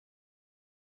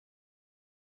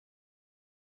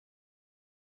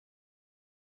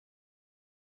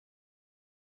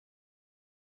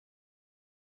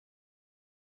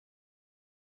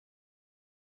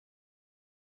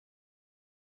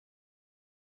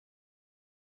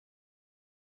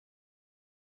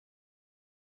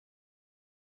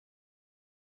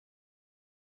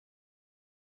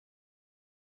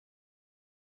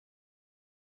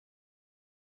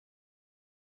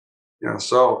Yeah,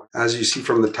 so as you see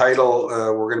from the title,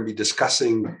 we're going to be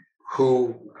discussing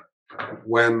who,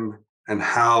 when, and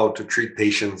how to treat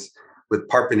patients with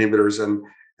PARP inhibitors and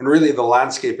really the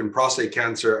landscape in prostate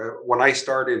cancer. When I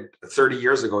started 30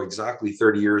 years ago, exactly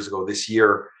 30 years ago this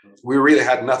year, we really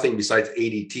had nothing besides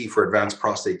ADT for advanced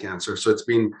prostate cancer. So it's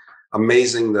been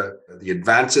amazing the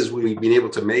advances we've been able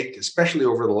to make, especially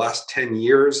over the last 10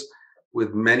 years,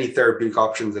 with many therapeutic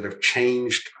options that have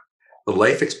changed the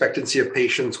life expectancy of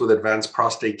patients with advanced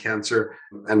prostate cancer,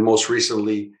 and most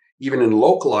recently, even in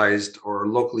localized or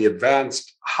locally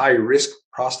advanced high-risk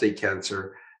prostate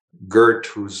cancer. Gert,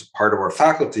 who's part of our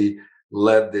faculty,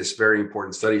 led this very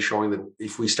important study showing that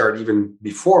if we start even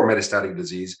before metastatic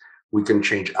disease, we can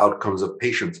change outcomes of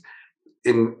patients.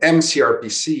 In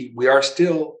mCRPC, we are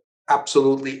still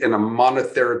absolutely in a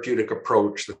monotherapeutic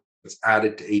approach that's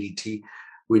added to ADT.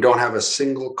 We don't have a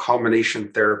single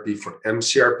combination therapy for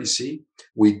mCRPC.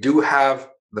 We do have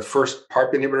the first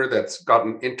PARP inhibitor that's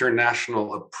gotten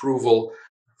international approval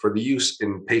for the use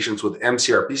in patients with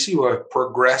mCRPC who have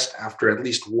progressed after at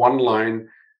least one line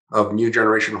of new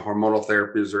generation hormonal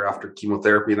therapies or after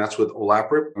chemotherapy, and that's with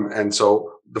olaparib. And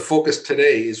so the focus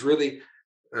today is really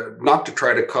not to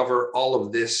try to cover all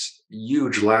of this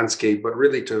huge landscape, but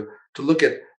really to look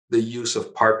at the use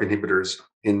of PARP inhibitors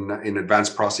in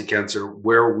advanced prostate cancer,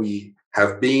 where we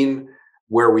have been,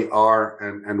 where we are,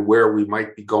 and where we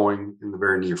might be going in the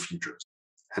very near future.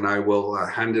 And I will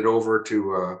hand it over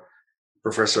to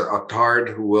Professor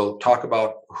Attard, who will talk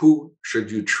about who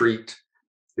should you treat.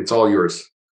 It's all yours.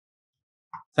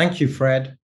 Thank you,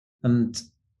 Fred. And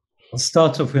I'll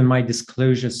start off with my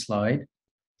disclosure slide.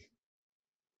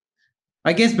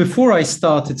 I guess before I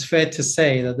start, it's fair to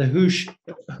say that the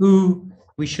who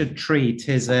we should treat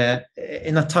is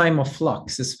in a time of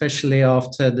flux, especially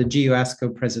after the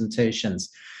GU-ASCO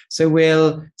presentations. So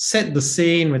we'll set the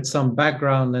scene with some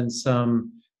background and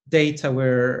some data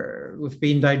we've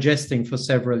been digesting for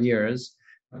several years,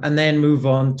 and then move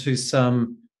on to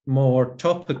some more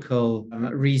topical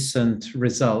recent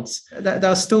results that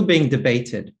are still being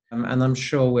debated. And I'm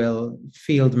sure we'll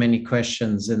field many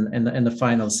questions in the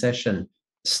final session.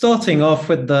 Starting off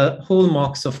with the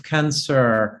hallmarks of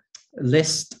cancer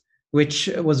list, which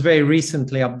was very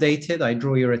recently updated. I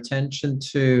draw your attention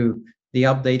to the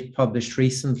update published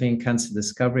recently in Cancer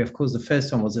Discovery. Of course, the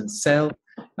first one was in Cell.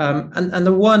 And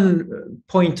the one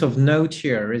point of note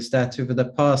here is that over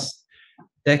the past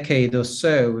decade or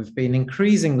so, we've been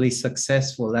increasingly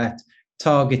successful at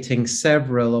targeting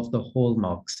several of the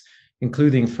hallmarks,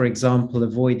 including, for example,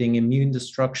 avoiding immune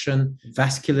destruction,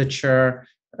 vasculature,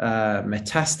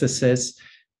 metastasis.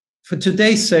 For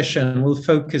today's session, we'll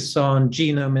focus on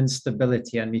genome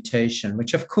instability and mutation,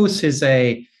 which of course is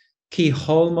a key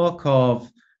hallmark of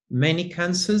many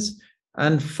cancers.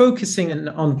 And focusing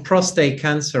on prostate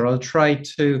cancer, I'll try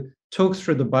to talk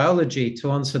through the biology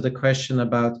to answer the question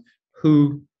about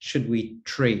who should we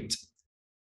treat.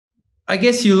 I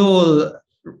guess you'll all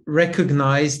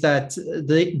recognize that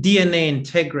the DNA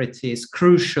integrity is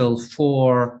crucial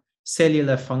for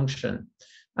cellular function.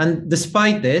 And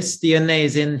despite this, DNA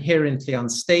is inherently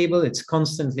unstable. It's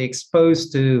constantly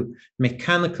exposed to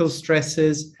mechanical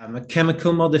stresses,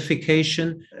 chemical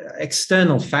modification,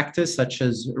 external factors such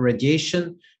as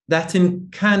radiation that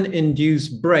can induce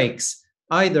breaks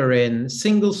either in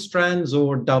single strands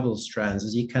or double strands,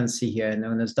 as you can see here,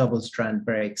 known as double strand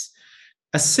breaks.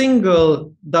 A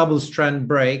single double strand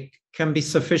break can be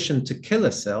sufficient to kill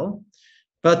a cell,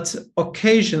 but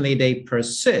occasionally they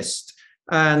persist.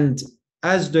 And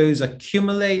as those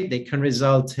accumulate, they can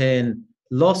result in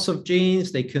loss of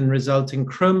genes, they can result in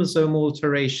chromosome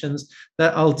alterations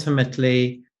that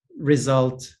ultimately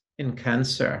result in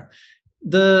cancer.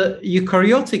 The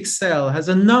eukaryotic cell has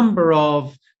a number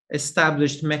of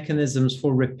established mechanisms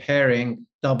for repairing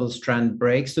double-strand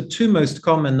breaks. The two most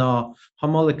common are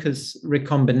homologous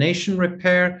recombination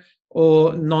repair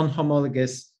or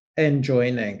non-homologous end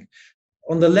joining.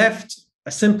 On the left,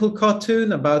 a simple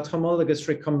cartoon about homologous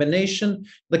recombination.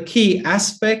 The key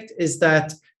aspect is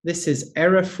that this is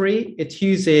error-free. It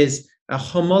uses a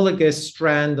homologous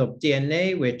strand of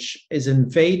DNA, which is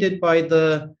invaded by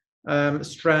the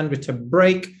strand with a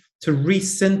break to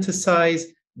resynthesize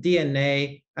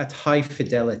DNA at high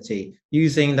fidelity,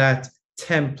 using that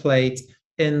template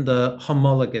in the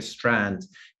homologous strand.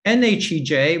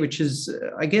 NHEJ, which is,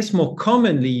 I guess, more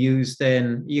commonly used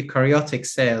in eukaryotic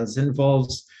cells,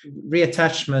 involves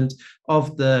reattachment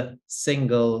of the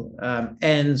single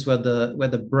ends where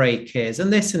the break is.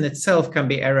 And this in itself can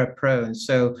be error prone.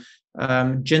 So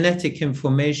genetic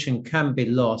information can be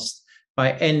lost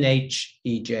by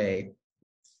NHEJ.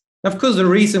 Of course, the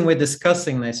reason we're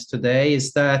discussing this today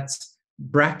is that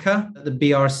BRCA, the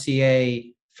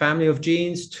BRCA family of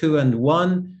genes, 2 and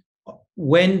 1,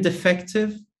 when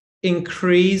defective,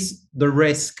 increase the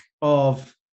risk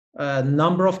of a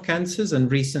number of cancers,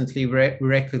 and recently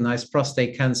recognized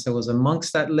prostate cancer was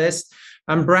amongst that list.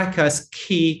 And BRCA is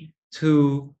key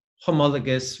to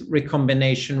homologous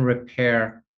recombination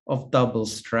repair of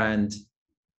double-strand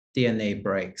DNA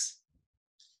breaks.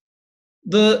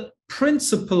 The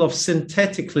principle of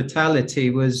synthetic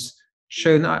lethality was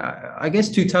shown, I guess,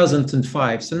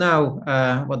 2005. So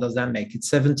now, what does that make? It's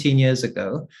 17 years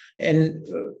ago. And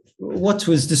what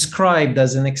was described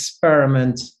as an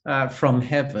experiment from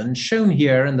heaven, shown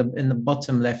here in the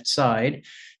bottom left side,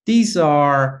 these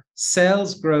are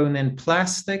cells grown in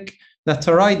plastic that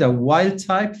are either wild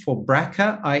type for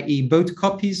BRCA, i.e. both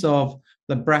copies of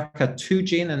the BRCA2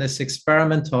 gene in this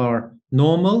experiment are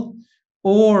normal,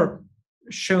 or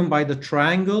shown by the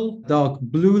triangle, dark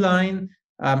blue line,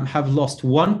 have lost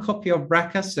one copy of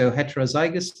BRCA, so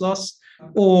heterozygous loss,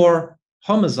 or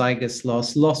homozygous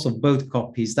loss of both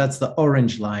copies. That's the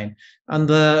orange line. And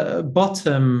the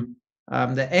bottom,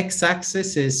 the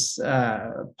x-axis is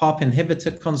PARP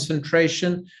inhibitor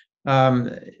concentration.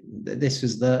 This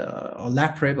is the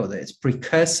olaparib, or its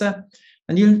precursor.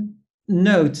 And you'll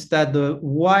note that the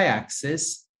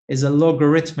y-axis is a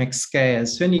logarithmic scale.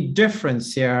 So any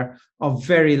difference here are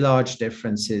very large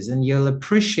differences. And you'll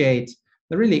appreciate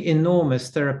the really enormous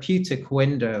therapeutic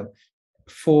window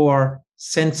for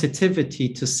sensitivity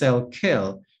to cell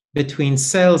kill between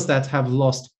cells that have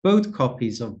lost both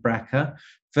copies of BRCA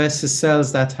versus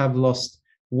cells that have lost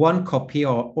one copy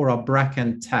or are BRCA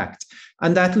intact.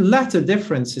 And that latter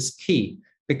difference is key,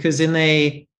 because in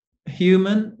a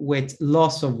human with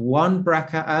loss of one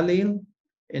BRCA allele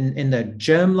in the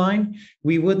germline,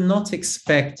 we would not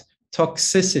expect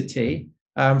toxicity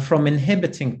from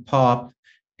inhibiting PARP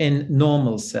in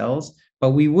normal cells, but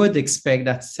we would expect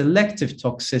that selective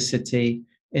toxicity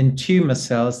in tumor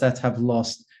cells that have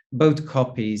lost both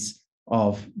copies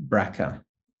of BRCA.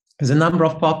 There's a number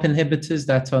of PARP inhibitors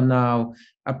that are now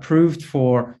approved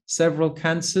for several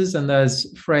cancers, and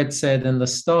as Fred said in the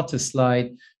starter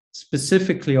slide,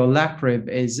 specifically olaparib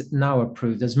is now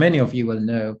approved, as many of you will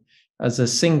know, as a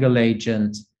single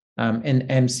agent in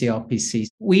mCRPC.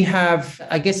 We have,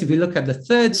 I guess if we look at the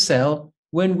third cell,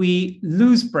 when we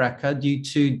lose BRCA due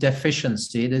to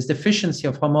deficiency, there's deficiency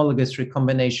of homologous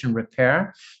recombination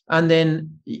repair, and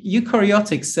then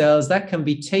eukaryotic cells that can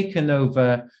be taken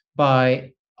over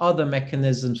by other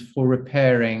mechanisms for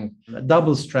repairing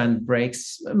double-strand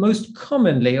breaks, most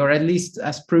commonly, or at least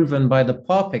as proven by the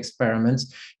PARP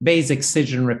experiments, base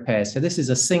excision repair. So this is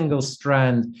a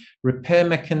single-strand repair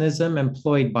mechanism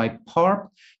employed by PARP.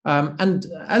 And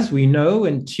as we know,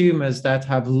 in tumors that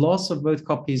have loss of both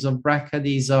copies of BRCA,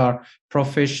 these are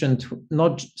proficient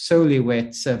not solely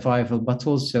with survival, but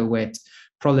also with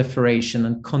proliferation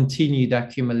and continued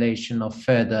accumulation of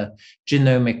further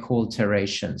genomic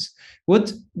alterations.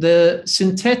 What the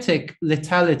synthetic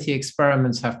lethality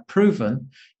experiments have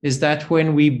proven is that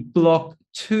when we block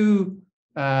two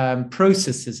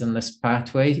processes in this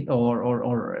pathway,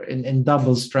 or in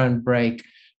double-strand break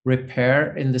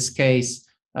repair, in this case,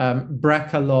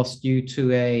 BRCA loss due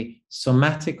to a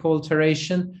somatic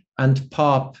alteration and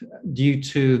PARP due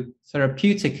to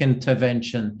therapeutic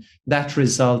intervention, that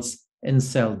results in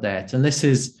cell death. And this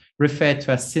is referred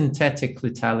to as synthetic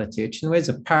lethality, which in a way is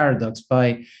a paradox.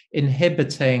 By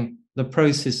inhibiting the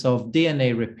process of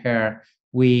DNA repair,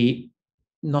 we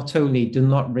not only do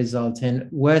not result in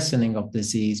worsening of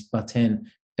disease, but in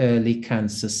early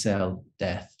cancer cell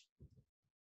death.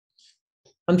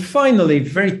 And finally,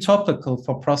 very topical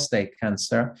for prostate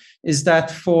cancer, is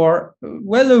that for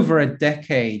well over a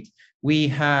decade, we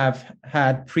have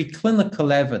had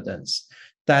preclinical evidence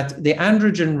that the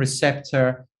androgen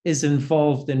receptor is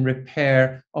involved in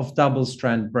repair of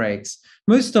double-strand breaks.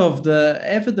 Most of the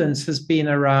evidence has been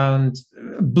around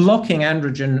blocking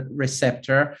androgen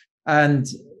receptor and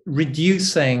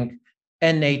reducing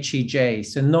NHEJ,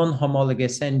 so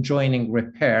non-homologous end-joining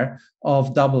repair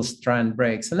of double-strand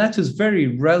breaks. And that is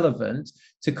very relevant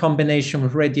to combination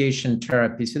with radiation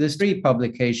therapy. So there's 3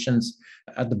 publications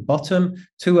at the bottom.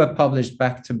 2 are published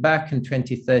back-to-back in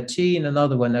 2013,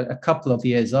 another one a couple of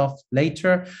years off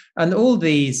later. And all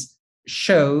these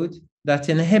showed that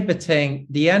inhibiting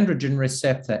the androgen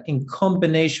receptor in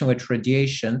combination with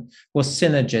radiation was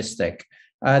synergistic.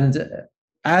 And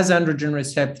as androgen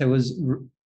receptor was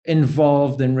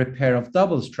involved in repair of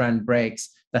double-strand breaks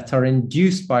that are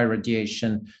induced by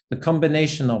radiation, the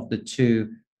combination of the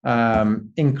two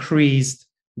increased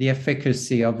the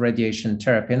efficacy of radiation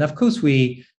therapy. And of course,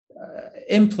 we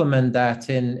implement that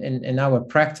in our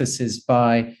practices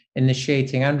by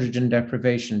initiating androgen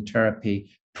deprivation therapy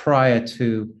prior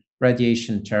to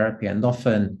radiation therapy, and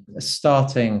often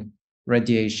starting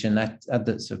radiation at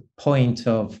the sort of point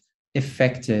of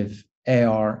effective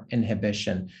AR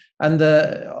inhibition. And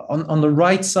on the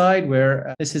right side,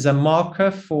 where this is a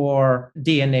marker for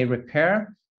DNA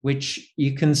repair, which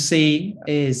you can see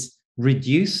is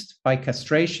reduced by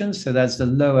castration. So that's the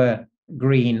lower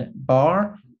green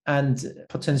bar, and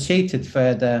potentiated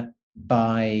further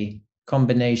by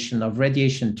combination of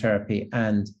radiation therapy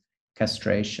and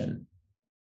castration.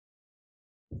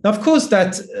 Now, of course,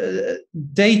 that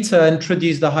data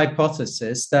introduced the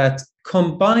hypothesis that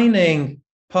combining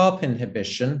PARP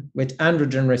inhibition with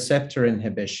androgen receptor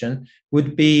inhibition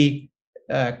would be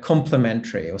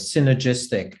complementary or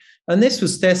synergistic. And this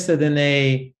was tested in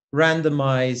a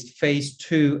randomized phase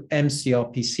 2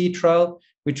 MCRPC trial,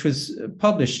 which was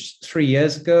published 3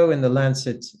 years ago in the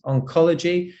Lancet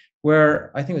Oncology,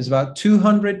 where I think it was about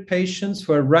 200 patients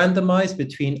were randomized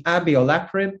between Abi or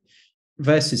olaparib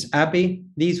versus Abi.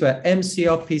 These were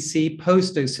MCRPC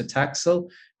post-docetaxel.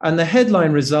 And the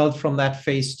headline result from that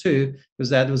phase 2 was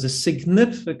that there was a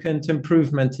significant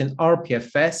improvement in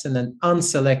rPFS in an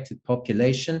unselected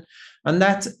population. And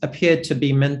that appeared to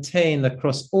be maintained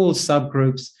across all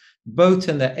subgroups, both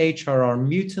in the HRR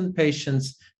mutant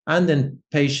patients and in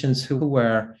patients who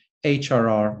were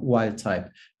HRR wild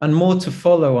type. And more to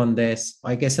follow on this,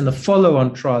 I guess, in the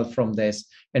follow-on trial from this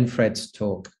in Fred's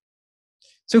talk.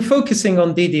 So focusing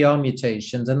on DDR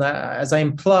mutations, and as I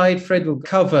implied, Fred will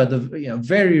cover the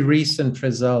very recent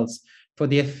results for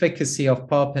the efficacy of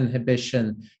PARP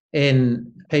inhibition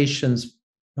in patients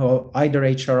who are either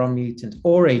HRR mutant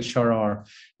or HRR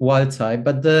wild type.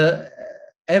 But the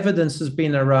evidence has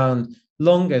been around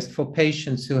longest for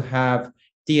patients who have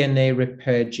DNA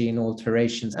repair gene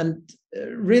alterations. And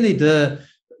really the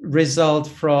result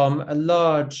from a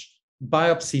large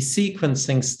biopsy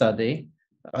sequencing study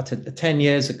about 10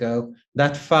 years ago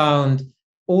that found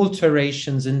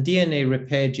alterations in DNA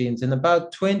repair genes in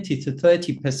about 20 to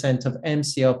 30% of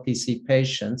MCRPC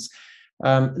patients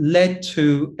led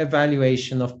to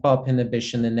evaluation of PARP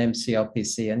inhibition in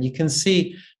MCRPC. And you can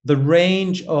see the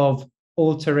range of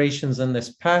alterations in this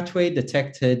pathway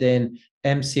detected in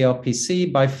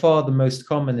MCRPC. By far, the most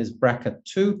common is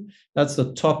BRCA2. That's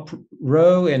the top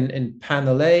row in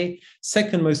panel A.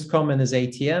 Second most common is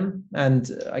ATM.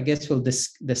 And I guess we'll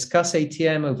discuss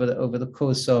ATM over the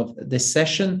course of this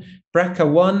session.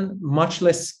 BRCA1, much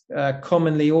less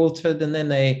commonly altered, and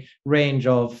then a range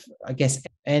of, I guess,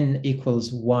 N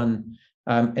equals 1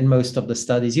 in most of the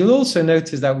studies. You'll also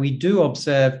notice that we do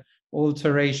observe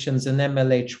alterations in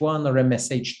MLH1 or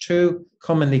MSH2,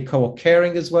 commonly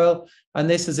co-occurring as well. And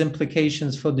this has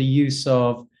implications for the use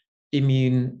of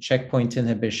immune checkpoint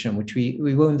inhibition, which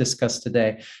we won't discuss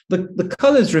today. The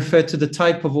colors refer to the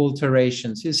type of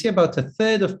alterations. You see about a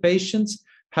third of patients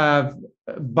have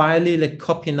biallelic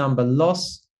copy number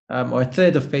loss, or a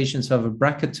third of patients who have a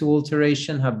BRCA2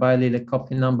 alteration have biallelic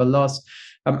copy number loss.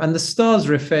 And the stars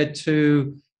refer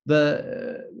to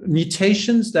the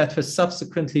mutations that were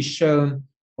subsequently shown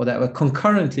or that were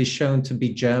concurrently shown to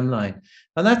be germline.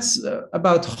 And that's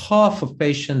about half of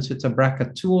patients with a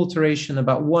BRCA2 alteration,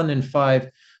 about 1 in 5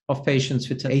 of patients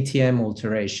with an ATM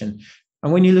alteration.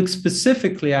 And when you look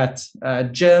specifically at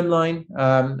germline,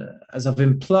 as I've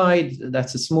implied,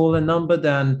 that's a smaller number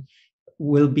than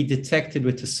will be detected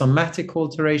with a somatic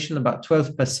alteration, about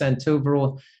 12%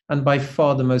 overall. And by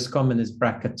far the most common is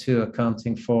BRCA2,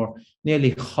 accounting for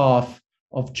nearly half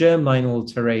of germline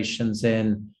alterations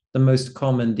in the most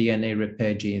common DNA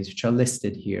repair genes, which are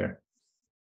listed here.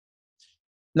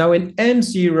 Now, in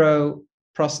M0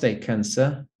 prostate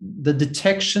cancer, the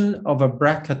detection of a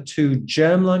BRCA2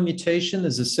 germline mutation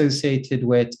is associated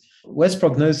with worse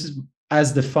prognosis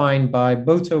as defined by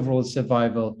both overall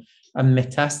survival and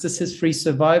metastasis-free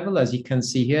survival. As you can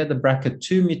see here, the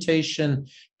BRCA2 mutation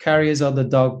carriers are the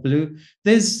dark blue.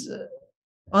 There's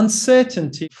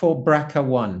uncertainty for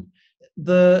BRCA1.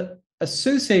 The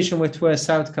association with worse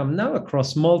outcome now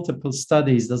across multiple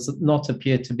studies does not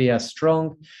appear to be as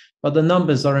strong, but the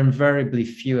numbers are invariably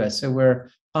fewer. So we're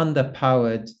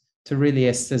underpowered to really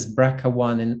assess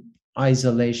BRCA1 in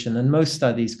isolation. And most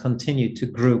studies continue to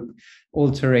group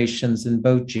alterations in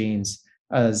both genes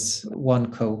as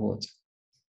one cohort.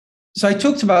 So I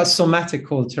talked about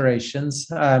somatic alterations,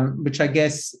 which I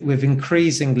guess we've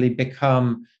increasingly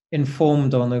become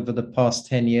informed on over the past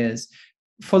 10 years.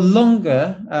 For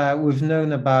longer, we've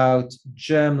known about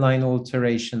germline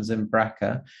alterations in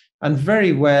BRCA, and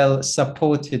very well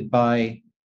supported by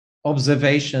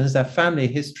observations that family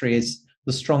history is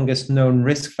the strongest known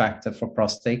risk factor for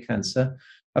prostate cancer.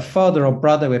 A father or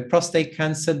brother with prostate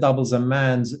cancer doubles a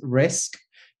man's risk.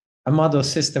 A mother or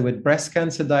sister with breast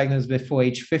cancer diagnosed before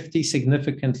age 50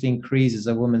 significantly increases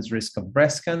a woman's risk of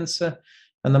breast cancer.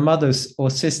 And a mother or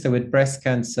sister with breast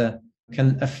cancer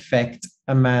can affect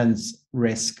a man's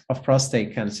risk of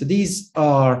prostate cancer. These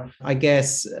are, I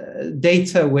guess,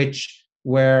 data which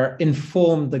were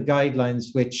informed the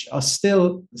guidelines, which are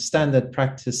still standard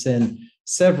practice in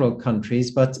several countries,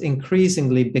 but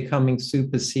increasingly becoming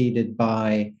superseded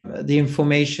by the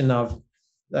information I've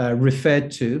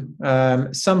referred to,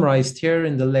 summarized here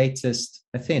in the latest,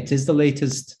 I think it is the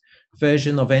latest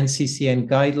version of NCCN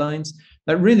guidelines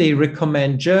that really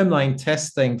recommend germline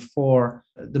testing for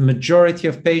the majority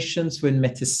of patients with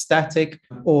metastatic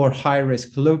or high-risk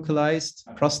localized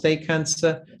prostate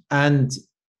cancer, and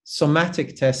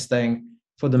somatic testing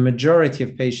for the majority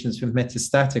of patients with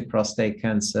metastatic prostate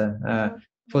cancer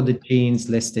for the genes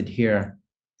listed here.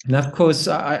 And of course,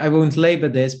 I won't labor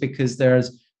this because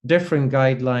there's different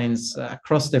guidelines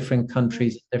across different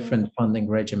countries, different funding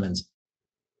regimens.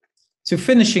 So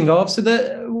finishing off,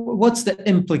 what's the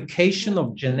implication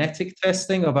of genetic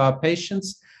testing of our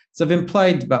patients? So I've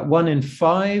implied about 1 in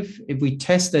 5, if we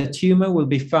test their tumor, will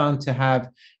be found to have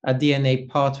a DNA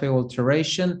pathway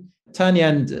alteration. Tanya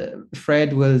and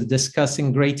Fred will discuss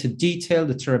in greater detail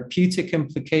the therapeutic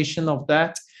implication of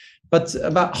that. But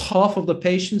about half of the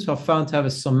patients who are found to have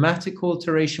a somatic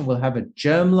alteration will have a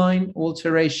germline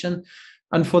alteration.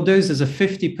 And for those, there's a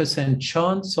 50%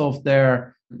 chance of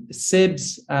their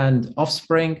SIBs and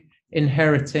offspring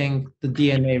inheriting the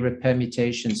DNA repair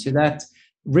mutation. So that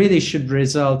really should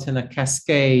result in a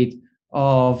cascade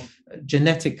of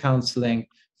genetic counseling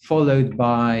followed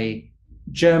by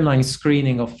germline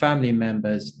screening of family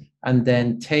members, and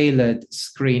then tailored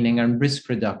screening and risk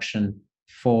reduction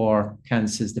for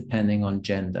cancers depending on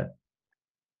gender.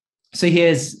 So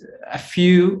here's a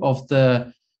few of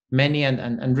the many,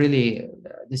 and really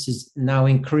this is now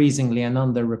increasingly an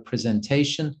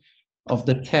underrepresentation of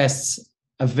the tests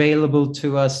available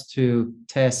to us to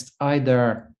test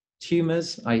either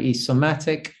tumors, i.e.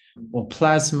 somatic, or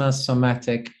plasma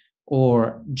somatic,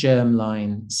 or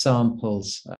germline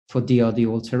samples for DRD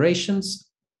alterations.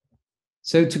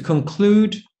 So to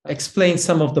conclude, explain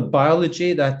some of the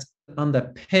biology that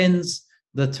underpins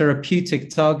the therapeutic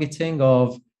targeting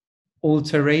of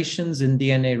alterations in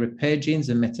DNA repair genes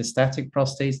in metastatic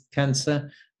prostate cancer,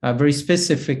 very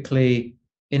specifically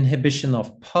inhibition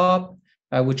of PARP,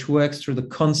 which works through the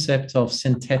concept of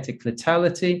synthetic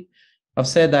lethality. I've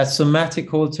said that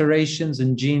somatic alterations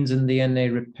in genes in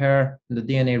DNA repair, the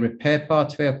DNA repair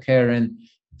pathway, occur in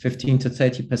 15 to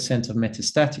 30% of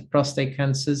metastatic prostate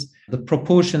cancers. The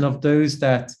proportion of those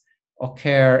that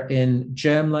occur in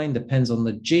germline depends on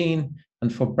the gene,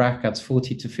 and for BRCA,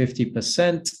 40 to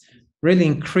 50%. Really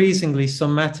increasingly,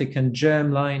 somatic and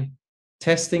germline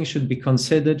testing should be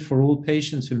considered for all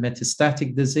patients with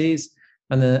metastatic disease,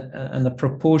 and a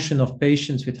proportion of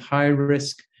patients with high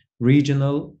risk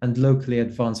regional and locally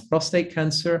advanced prostate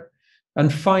cancer.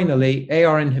 And finally,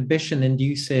 AR inhibition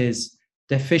induces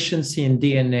deficiency in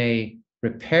DNA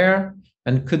repair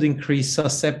and could increase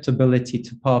susceptibility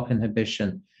to PARP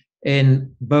inhibition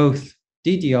in both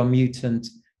DDR mutant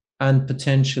and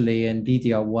potentially in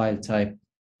DDR wild type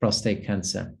prostate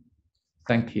cancer.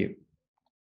 Thank you.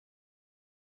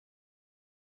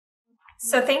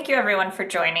 So thank you everyone for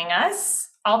joining us.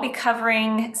 I'll be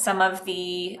covering some of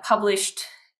the published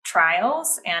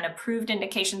trials and approved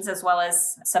indications, as well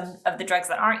as some of the drugs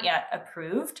that aren't yet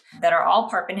approved that are all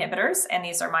PARP inhibitors, and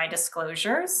these are my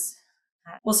disclosures.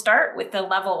 We'll start with the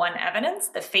level 1 evidence,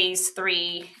 the phase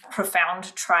 3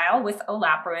 PROfound trial with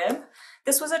olaparib.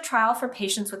 This was a trial for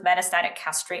patients with metastatic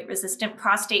castrate-resistant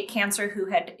prostate cancer who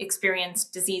had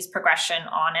experienced disease progression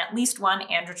on at least one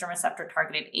androgen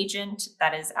receptor-targeted agent,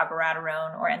 that is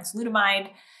abiraterone or enzalutamide,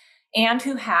 and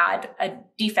who had a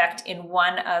defect in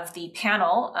one of the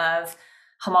panel of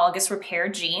homologous repair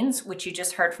genes, which you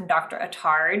just heard from Dr.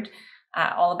 Attard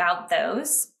all about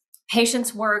those.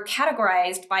 Patients were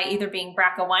categorized by either being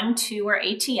BRCA1, 2, or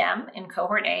ATM in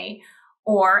cohort A,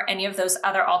 or any of those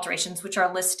other alterations which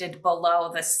are listed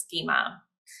below the schema.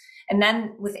 And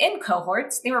then within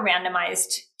cohorts, they were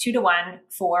randomized 2-to-1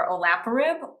 for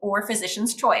olaparib or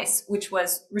physician's choice, which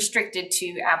was restricted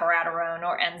to abiraterone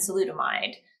or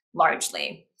enzalutamide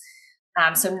largely.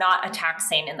 So not a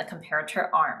taxane in the comparator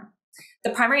arm.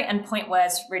 The primary endpoint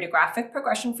was radiographic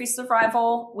progression-free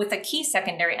survival with a key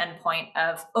secondary endpoint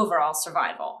of overall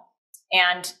survival.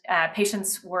 And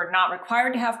patients were not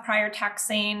required to have prior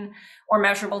taxane or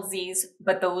measurable disease,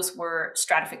 but those were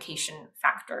stratification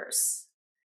factors.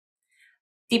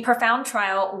 The PROfound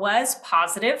trial was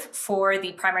positive for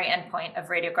the primary endpoint of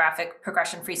radiographic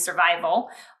progression-free survival,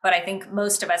 but I think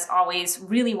most of us always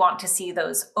really want to see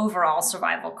those overall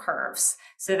survival curves.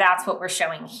 So that's what we're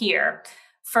showing here.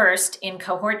 First, in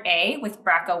cohort A with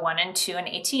BRCA1 and 2 and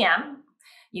ATM,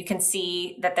 you can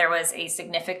see that there was a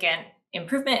significant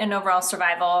improvement in overall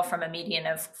survival from a median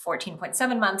of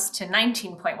 14.7 months to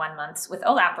 19.1 months with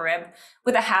olaparib,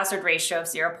 with a hazard ratio of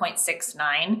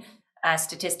 0.69,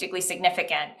 statistically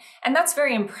significant. And that's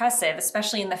very impressive,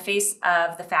 especially in the face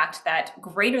of the fact that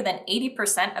greater than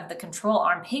 80% of the control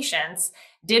arm patients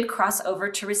did cross over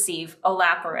to receive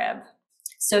olaparib.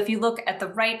 So if you look at the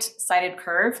right-sided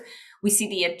curve, we see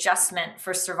the adjustment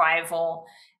for survival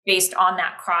based on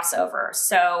that crossover.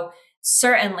 So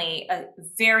certainly a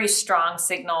very strong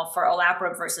signal for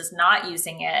olaparib versus not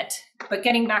using it. But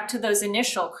getting back to those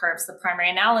initial curves, the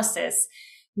primary analysis,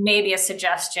 maybe a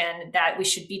suggestion that we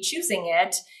should be choosing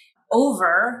it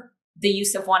over the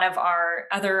use of one of our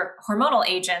other hormonal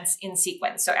agents in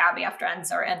sequence, so Abi after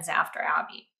Enza or Enza after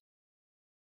Abi.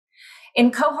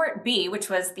 In cohort B, which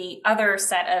was the other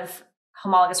set of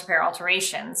homologous repair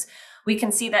alterations, we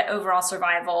can see that overall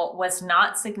survival was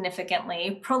not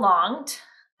significantly prolonged,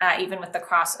 even with the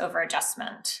crossover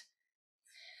adjustment.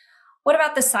 What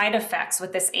about the side effects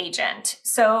with this agent?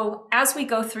 So as we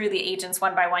go through the agents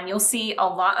one by one, you'll see a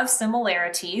lot of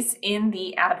similarities in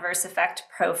the adverse effect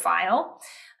profile.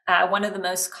 One of the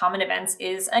most common events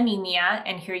is anemia,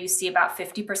 and here you see about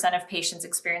 50% of patients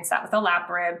experience that with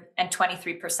olaparib, and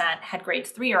 23% had grade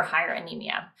 3 or higher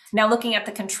anemia. Now, looking at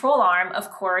the control arm,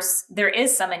 of course, there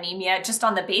is some anemia just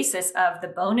on the basis of the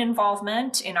bone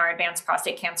involvement in our advanced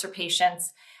prostate cancer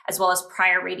patients, as well as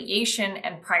prior radiation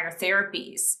and prior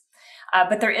therapies.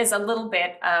 But there is a little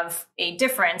bit of a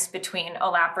difference between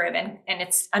olaparib and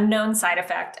its unknown side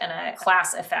effect and a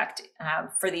class effect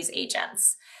for these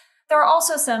agents. There are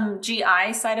also some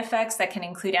GI side effects that can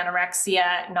include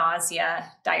anorexia,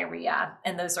 nausea, diarrhea,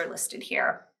 and those are listed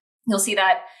here. You'll see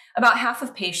that about half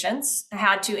of patients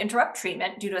had to interrupt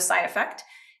treatment due to a side effect,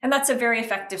 and that's a very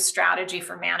effective strategy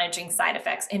for managing side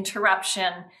effects,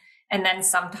 interruption, and then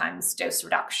sometimes dose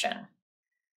reduction.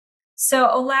 So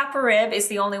olaparib is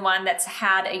the only one that's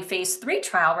had a phase 3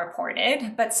 trial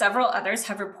reported, but several others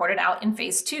have reported out in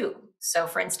phase 2. So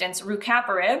for instance,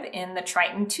 rucaparib in the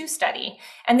TRITON2 study,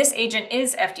 and this agent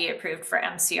is FDA approved for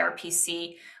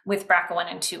mCRPC with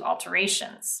BRCA1 and 2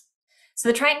 alterations.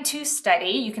 So the TRITON2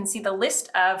 study, you can see the list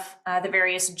of the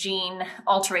various gene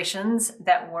alterations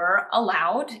that were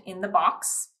allowed in the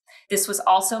box. This was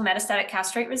also metastatic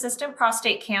castrate-resistant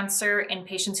prostate cancer in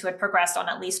patients who had progressed on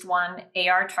at least one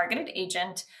AR-targeted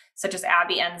agent, such as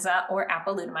Abi-Enza or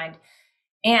apalutamide,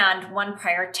 and one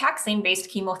prior taxane-based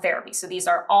chemotherapy. So these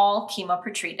are all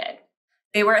chemo-pretreated.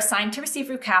 They were assigned to receive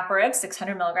rucaparib,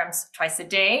 600 milligrams twice a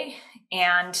day,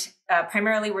 and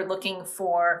primarily we're looking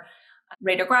for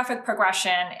radiographic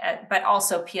progression, but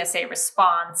also PSA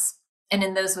response, and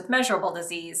in those with measurable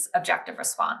disease, objective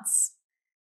response.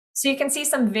 So you can see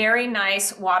some very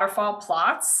nice waterfall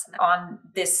plots on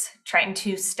this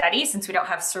TRITON2 study since we don't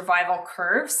have survival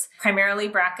curves. Primarily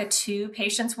BRCA2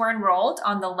 patients were enrolled.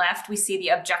 On the left, we see the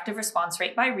objective response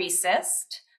rate by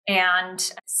RECIST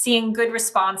and seeing good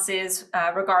responses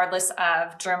regardless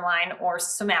of germline or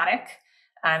somatic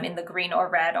in the green or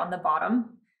red on the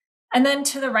bottom. And then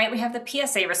to the right, we have the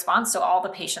PSA response. So all the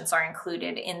patients are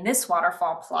included in this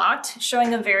waterfall plot,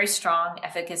 showing a very strong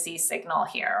efficacy signal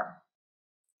here.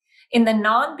 In the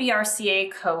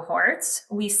non-BRCA cohorts,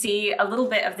 we see a little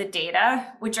bit of the data,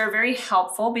 which are very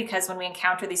helpful because when we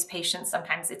encounter these patients,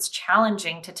 sometimes it's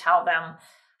challenging to tell them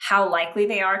how likely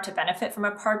they are to benefit from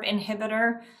a PARP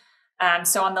inhibitor.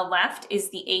 So on the left is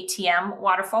the ATM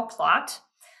waterfall plot.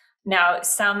 Now,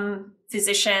 some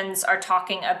physicians are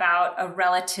talking about a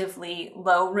relatively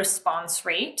low response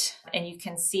rate, and you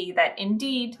can see that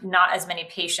indeed not as many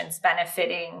patients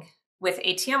benefiting with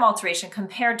ATM alteration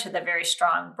compared to the very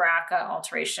strong BRCA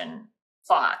alteration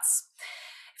plots.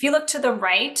 If you look to the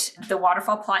right, the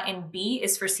waterfall plot in B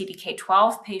is for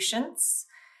CDK12 patients,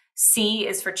 C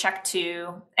is for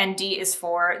CHEK2, and D is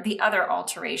for the other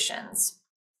alterations.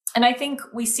 And I think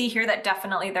we see here that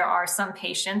definitely there are some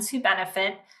patients who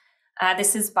benefit.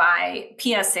 This is by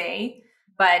PSA,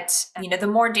 but the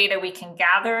more data we can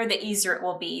gather, the easier it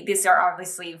will be. These are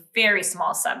obviously very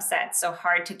small subsets, so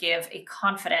hard to give a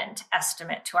confident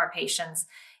estimate to our patients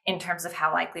in terms of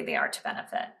how likely they are to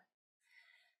benefit.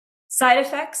 Side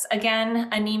effects, again,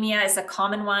 anemia is a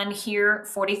common one here,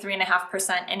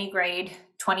 43.5% any grade,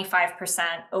 25%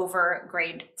 over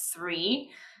grade 3.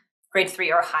 grade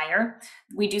 3 or higher.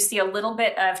 We do see a little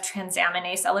bit of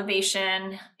transaminase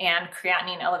elevation and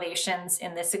creatinine elevations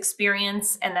in this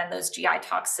experience, and then those GI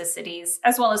toxicities,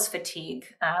 as well as fatigue,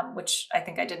 which I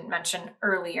think I didn't mention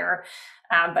earlier,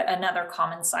 but another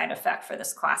common side effect for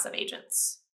this class of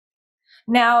agents.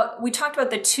 Now, we talked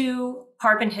about the 2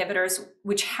 PARP inhibitors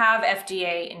which have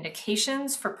FDA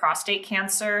indications for prostate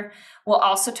cancer. We'll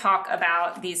also talk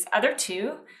about these other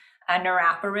 2,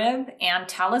 niraparib and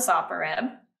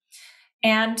talazoparib.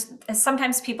 And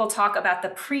sometimes people talk about the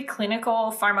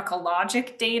preclinical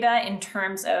pharmacologic data in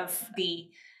terms of the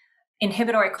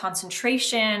inhibitory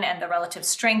concentration and the relative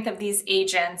strength of these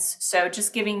agents. So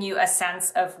just giving you a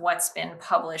sense of what's been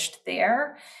published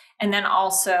there. And then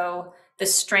also the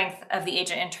strength of the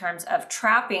agent in terms of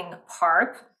trapping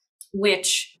PARP,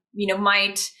 which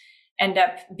might end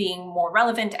up being more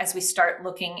relevant as we start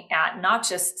looking at not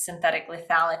just synthetic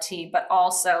lethality, but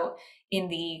also in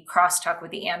the crosstalk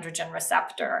with the androgen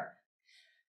receptor.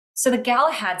 So the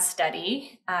Galahad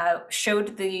study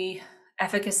showed the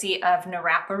efficacy of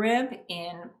niraparib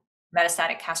in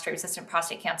metastatic castrate-resistant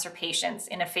prostate cancer patients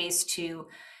in a phase 2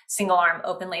 single-arm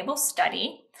open-label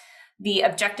study. The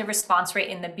objective response rate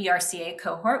in the BRCA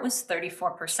cohort was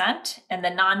 34%, and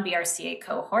the non-BRCA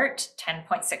cohort,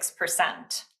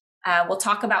 10.6%. We'll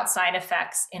talk about side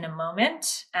effects in a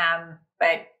moment,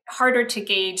 but harder to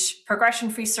gauge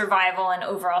progression-free survival and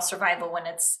overall survival when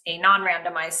it's a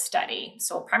non-randomized study.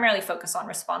 So we'll primarily focus on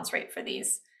response rate for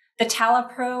these. The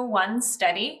TALAPRO-1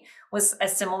 study was a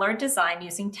similar design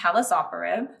using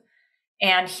talazoparib.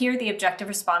 And here the objective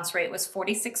response rate was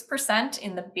 46%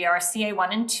 in the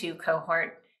BRCA1 and 2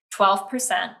 cohort,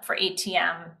 12% for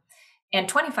ATM,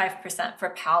 and 25%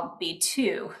 for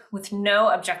PALB2, with no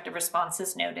objective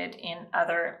responses noted in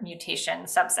other mutation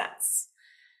subsets.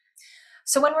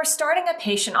 So when we're starting a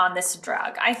patient on this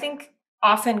drug, I think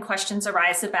often questions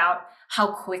arise about how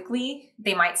quickly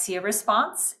they might see a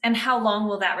response and how long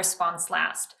will that response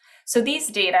last. So these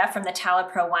data from the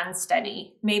TALAPRO-1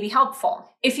 study may be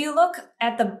helpful. If you look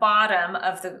at the bottom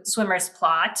of the swimmer's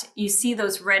plot, you see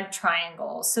those red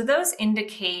triangles. So those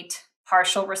indicate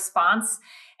partial response,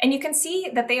 and you can see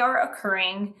that they are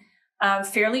occurring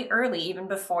fairly early, even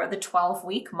before the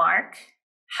 12-week mark.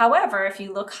 However, if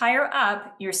you look higher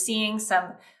up, you're seeing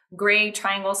some gray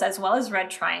triangles as well as red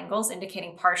triangles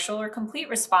indicating partial or complete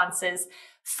responses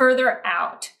further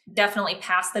out, definitely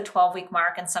past the 12-week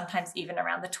mark and sometimes even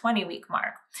around the 20-week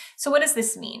mark. So what does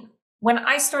this mean? When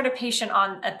I start a patient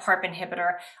on a PARP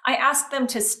inhibitor, I ask them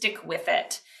to stick with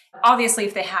it. Obviously,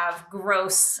 if they have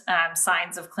gross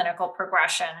signs of clinical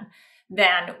progression,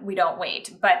 then we don't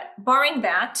wait. But barring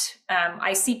that,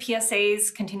 I see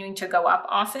PSAs continuing to go up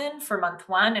often for month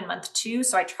 1 and month 2.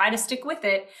 So I try to stick with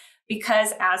it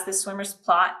because as the swimmer's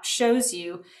plot shows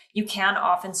you, you can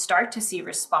often start to see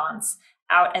response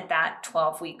out at that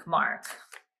 12-week mark.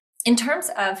 In terms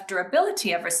of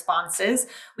durability of responses,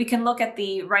 we can look at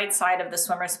the right side of the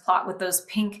swimmer's plot with those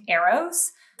pink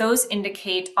arrows. Those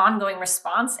indicate ongoing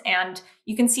response, and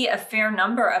you can see a fair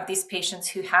number of these patients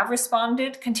who have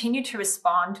responded continue to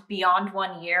respond beyond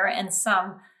 1 year, and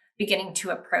some beginning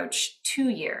to approach 2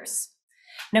 years.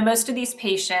 Now, most of these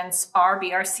patients are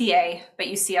BRCA, but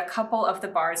you see a couple of the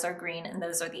bars are green, and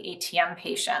those are the ATM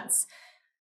patients.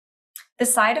 The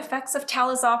side effects of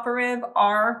talazoparib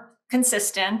are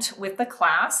consistent with the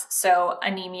class. So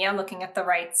anemia, looking at the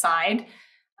right side,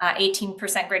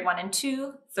 18% grade 1 and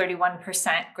 2,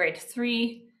 31% grade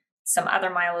 3, some other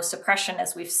myelosuppression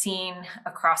as we've seen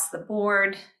across the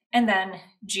board, and then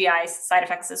GI side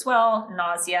effects as well,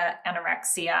 nausea,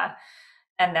 anorexia,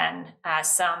 and then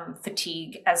some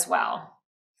fatigue as well.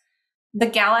 The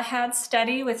Galahad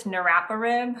study with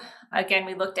niraparib, again,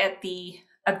 we looked at the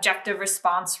objective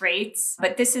response rates,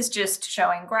 but this is just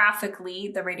showing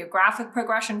graphically the radiographic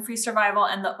progression-free survival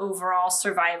and the overall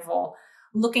survival,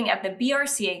 looking at the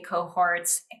BRCA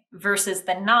cohorts versus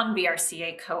the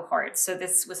non-BRCA cohorts. So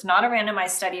this was not a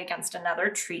randomized study against another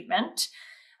treatment.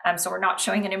 So we're not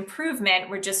showing an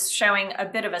improvement, we're just showing a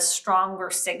bit of a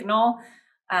stronger signal,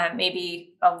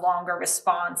 maybe a longer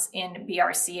response in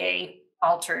BRCA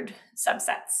altered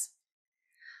subsets.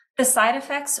 The side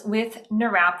effects with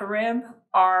niraparib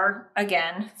are,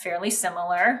 again, fairly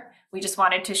similar. We just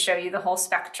wanted to show you the whole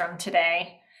spectrum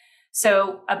today.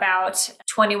 So about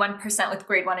 21% with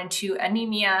grade 1 and 2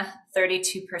 anemia,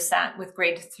 32% with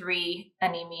grade 3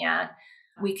 anemia.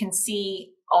 We can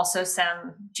see also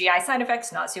some GI side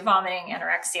effects, nausea, vomiting,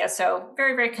 anorexia. So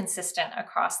very, very consistent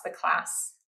across the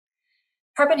class.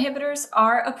 PARP inhibitors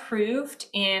are approved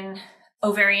in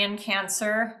ovarian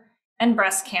cancer and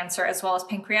breast cancer, as well as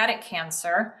pancreatic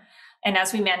cancer. And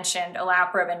as we mentioned,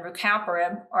 olaparib and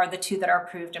rucaparib are the two that are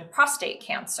approved in prostate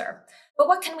cancer. But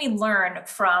what can we learn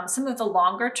from some of the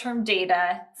longer-term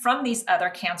data from these other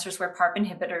cancers where PARP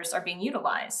inhibitors are being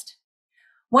utilized?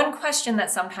 One question that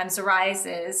sometimes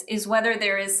arises is whether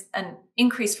there is an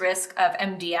increased risk of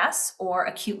MDS or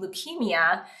acute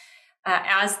leukemia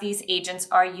as these agents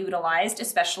are utilized,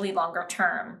 especially longer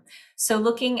term. So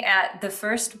looking at the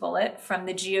first bullet from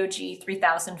the GOG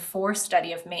 3004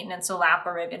 study of maintenance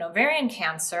olaparib in ovarian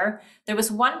cancer, there was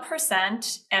 1%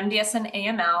 MDS and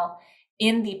AML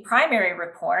in the primary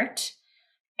report,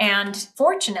 and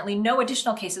fortunately, no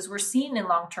additional cases were seen in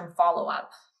long-term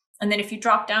follow-up. And then if you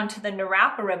drop down to the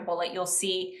niraparib bullet, you'll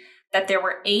see that there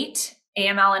were 8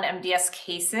 AML and MDS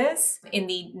cases in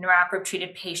the niraparib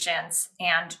treated patients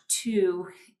and 2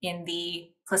 in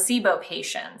the placebo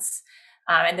patients.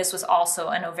 And this was also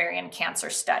an ovarian cancer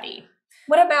study.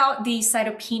 What about the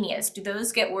cytopenias? Do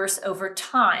those get worse over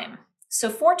time? So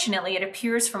fortunately, it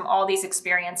appears from all these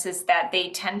experiences that they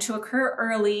tend to occur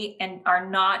early and are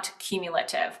not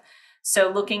cumulative.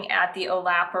 So looking at the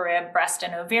olaparib breast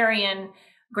and ovarian,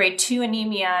 grade 2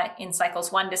 anemia in cycles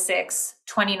 1 to 6,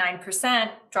 29%,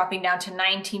 dropping down to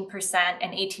 19%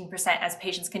 and 18% as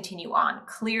patients continue on.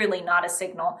 Clearly not a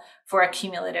signal for a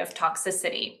cumulative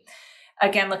toxicity.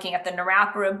 Again, looking at the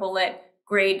niraparib bullet,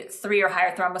 grade 3 or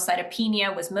higher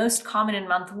thrombocytopenia was most common in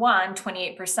month 1,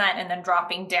 28%, and then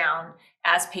dropping down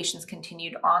as patients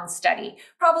continued on study,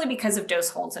 probably because of dose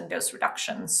holds and dose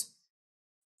reductions.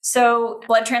 So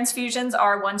blood transfusions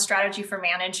are one strategy for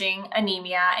managing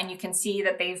anemia, and you can see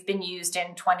that they've been used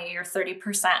in 20 or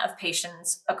 30% of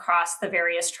patients across the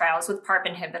various trials with PARP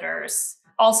inhibitors.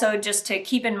 Also, just to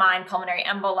keep in mind, pulmonary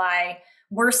emboli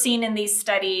were seen in these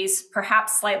studies,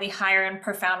 perhaps slightly higher and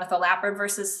profound with olaparib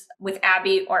versus with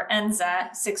Abi or Enza,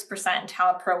 6% in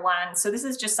TALAPRO-1. So this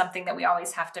is just something that we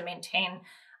always have to maintain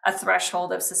a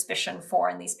threshold of suspicion for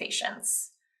in these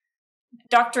patients.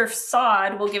 Dr.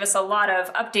 Saad will give us a lot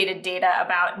of updated data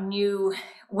about new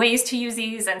ways to use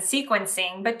these and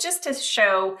sequencing, but just to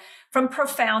show from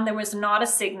PROfound, there was not a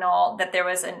signal that there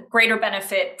was a greater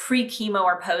benefit pre-chemo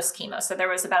or post-chemo. So there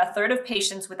was about a third of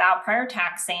patients without prior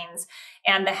taxanes,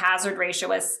 and the hazard ratio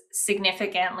was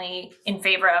significantly in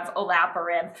favor of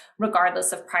olaparib,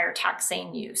 regardless of prior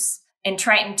taxane use. In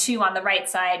Triton-2 on the right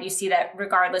side, you see that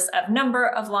regardless of number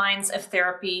of lines of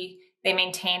therapy, they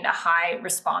maintained a high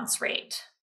response rate.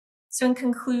 So in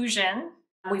conclusion,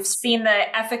 we've seen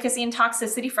the efficacy and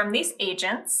toxicity from these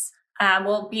agents.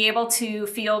 We'll be able to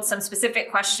field some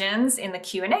specific questions in the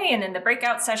Q&A and in the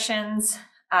breakout sessions.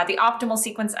 The optimal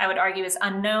sequence, I would argue, is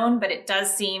unknown, but it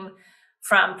does seem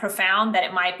from PROfound that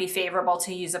it might be favorable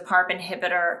to use a PARP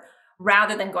inhibitor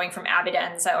rather than going from Abi to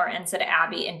Enza or Enza to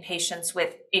Abi in patients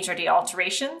with HRD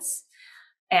alterations.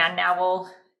 And now we'll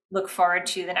look forward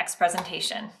to the next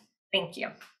presentation. Thank you.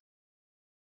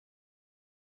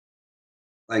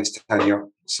 Thanks, Tanya.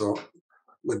 So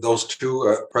with those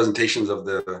two presentations of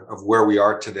where we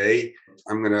are today,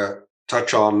 I'm going to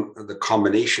touch on the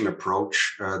combination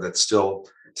approach that's still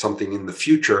something in the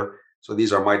future. So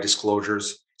these are my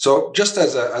disclosures. So just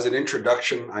as an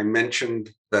introduction, I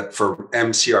mentioned that for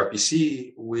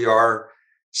mCRPC, we are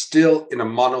still in a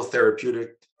monotherapeutic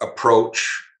approach.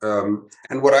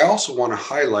 And what I also want to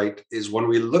highlight is when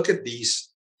we look at these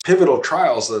pivotal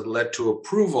trials that led to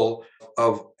approval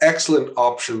of excellent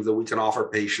options that we can offer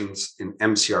patients in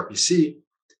mCRPC,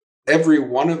 every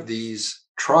one of these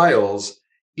trials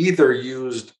either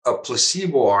used a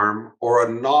placebo arm or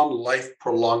a non-life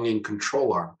prolonging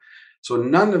control arm. So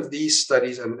none of these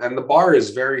studies, and the bar is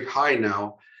very high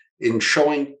now in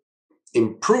showing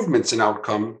improvements in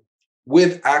outcome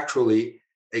with actually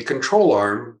a control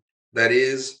arm that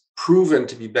is proven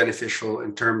to be beneficial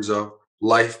in terms of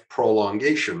life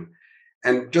prolongation.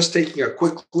 And just taking a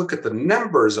quick look at the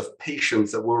numbers of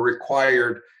patients that were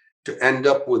required to end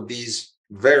up with these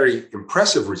very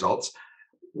impressive results,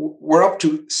 we're up to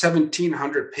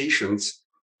 1,700 patients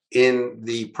in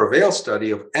the PREVAIL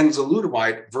study of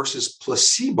enzalutamide versus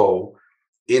placebo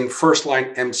in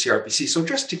first-line mCRPC. So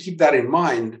just to keep that in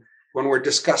mind when we're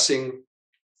discussing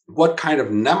what kind of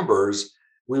numbers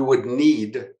we would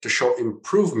need to show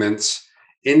improvements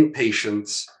in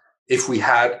patients if we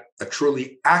had a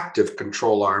truly active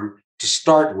control arm to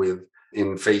start with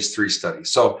in phase 3 studies.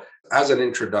 So as an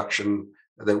introduction,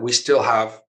 that we still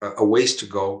have a ways to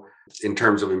go in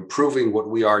terms of improving what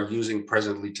we are using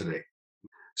presently today.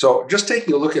 So just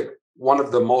taking a look at one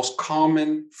of the most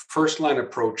common first-line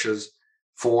approaches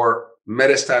for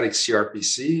metastatic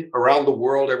CRPC around the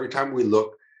world, every time we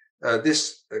look,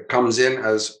 this comes in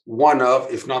as one of,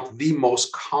 if not the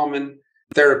most common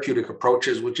therapeutic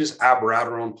approaches, which is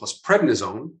abiraterone plus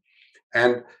prednisone.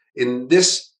 And in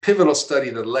this pivotal study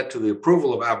that led to the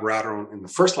approval of abiraterone in the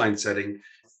first-line setting,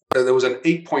 there was an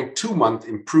 8.2-month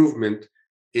improvement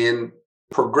in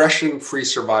progression-free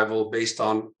survival based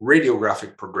on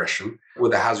radiographic progression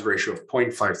with a hazard ratio of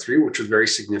 0.53, which was very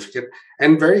significant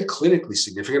and very clinically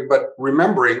significant. But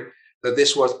remembering that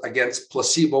this was against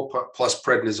placebo plus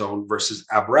prednisone versus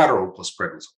abiraterone plus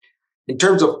prednisone. In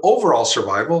terms of overall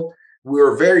survival, we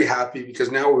were very happy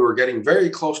because now we were getting very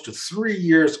close to 3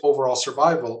 years overall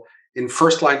survival in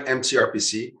first-line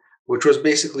mCRPC, which was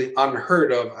basically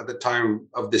unheard of at the time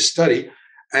of this study.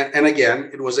 And again,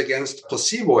 it was against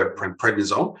placebo and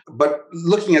prednisone. But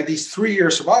looking at these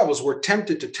 3-year survivals, we're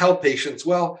tempted to tell patients,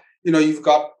 well, you've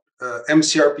got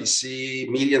mCRPC,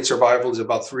 median survival is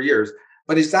about 3 years.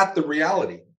 But is that the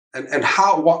reality? And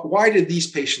why did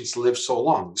these patients live so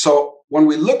long? So when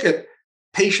we look at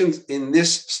patients in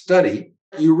this study,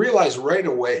 you realize right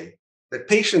away that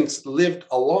patients lived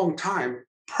a long time,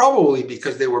 probably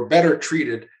because they were better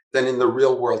treated than in the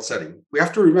real world setting. We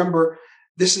have to remember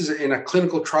this is in a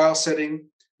clinical trial setting.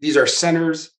 These are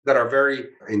centers that are very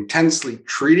intensely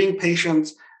treating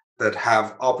patients that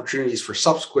have opportunities for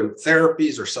subsequent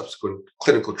therapies or subsequent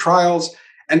clinical trials.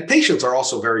 And patients are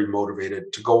also very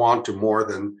motivated to go on to more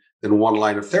than one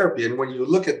line of therapy. And when you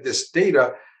look at this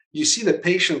data, you see that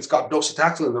patients got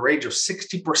docetaxel in the range of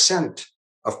 60%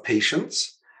 of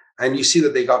patients. And you see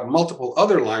that they got multiple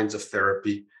other lines of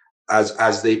therapy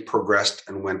as they progressed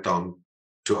and went on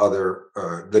to other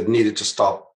that needed to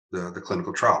stop the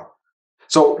clinical trial.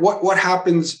 So what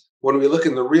happens when we look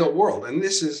in the real world? And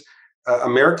this is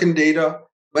American data,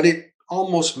 but it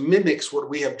almost mimics what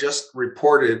we have just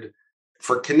reported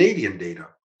for Canadian data.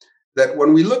 That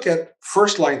when we look at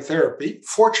first-line therapy,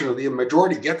 fortunately, a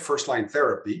majority get first-line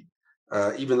therapy,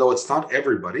 even though it's not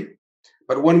everybody.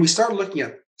 But when we start looking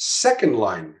at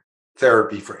second-line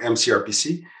therapy for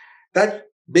mCRPC, that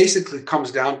basically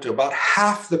comes down to about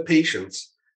half the patients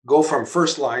go from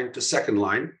first line to second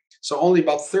line. So only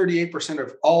about 38%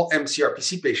 of all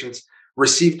mCRPC patients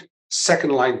received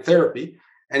second line therapy.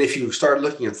 And if you start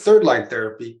looking at third line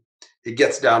therapy, it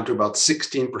gets down to about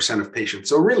 16% of patients.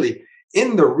 So really,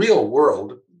 in the real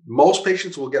world, most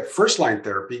patients will get first line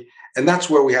therapy. And that's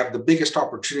where we have the biggest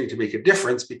opportunity to make a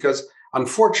difference because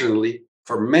unfortunately,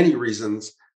 for many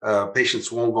reasons,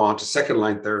 patients won't go on to second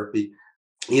line therapy,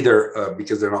 either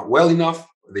because they're not well enough,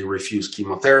 they refuse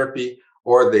chemotherapy,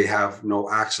 or they have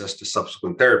no access to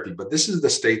subsequent therapy. But this is the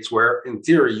states where, in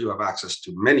theory, you have access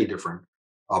to many different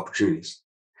opportunities.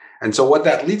 And so what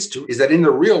that leads to is that in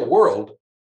the real world,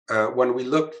 when we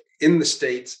look in the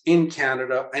States, in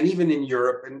Canada, and even in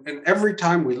Europe, and every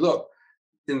time we look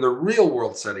in the real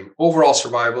world setting, overall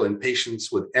survival in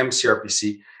patients with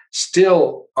mCRPC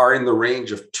still are in the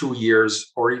range of 2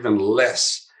 years or even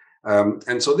less.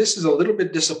 And so this is a little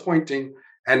bit disappointing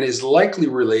and is likely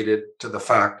related to the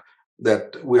fact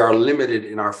that we are limited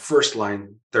in our first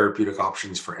line therapeutic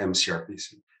options for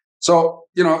mCRPC. So,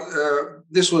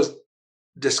 this was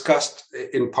discussed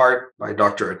in part by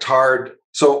Dr. Attard.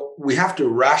 So we have to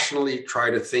rationally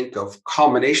try to think of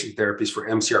combination therapies for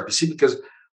mCRPC because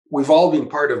we've all been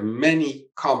part of many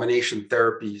combination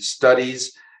therapy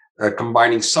studies,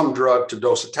 combining some drug to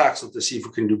docetaxel to see if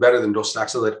we can do better than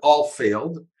docetaxel that all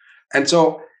failed. And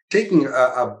so taking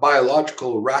a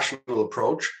biological rational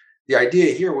approach, the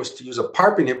idea here was to use a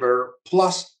PARP inhibitor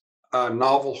plus a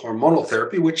novel hormonal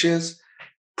therapy, which is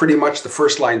pretty much the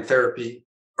first line therapy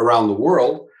around the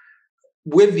world,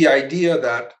 with the idea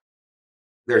that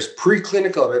there's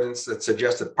preclinical evidence that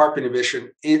suggests that PARP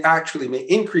inhibition actually may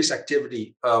increase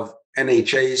activity of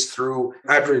NHAs through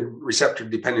androgen receptor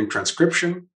dependent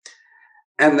transcription,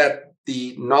 and that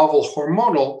the novel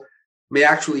hormonal may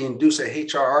actually induce a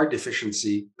HRR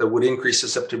deficiency that would increase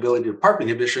susceptibility to PARP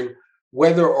inhibition,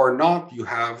 whether or not you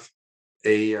have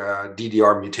a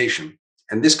DDR mutation.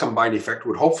 And this combined effect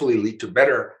would hopefully lead to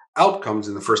better outcomes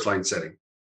in the first line setting.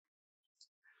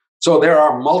 So there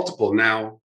are multiple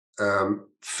now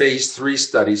phase 3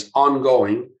 studies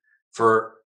ongoing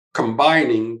for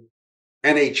combining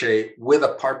NHA with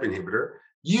a PARP inhibitor,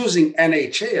 using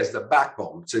NHA as the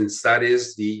backbone, since that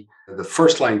is the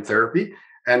first line therapy.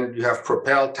 And you have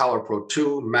Propel,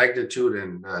 TALAPRO-2, Magnitude,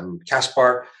 and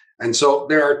Caspar. And so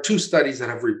there are 2 studies that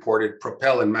have reported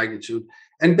Propel and Magnitude.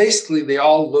 And basically, they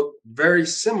all look very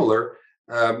similar,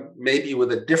 maybe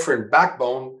with a different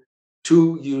backbone.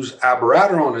 2 use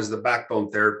abiraterone as the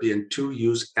backbone therapy, and 2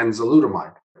 use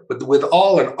enzalutamide, but with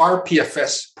all an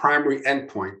rPFS primary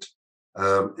endpoint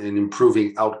in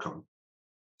improving outcome.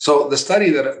 So the study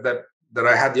that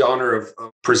I had the honor of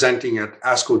presenting at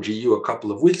ASCO GU a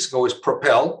couple of weeks ago is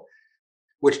Propel,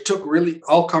 which took really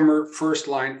all-comer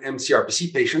first-line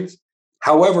mCRPC patients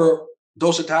However,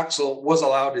 docetaxel was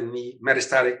allowed in the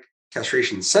metastatic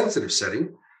castration-sensitive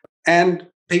setting, and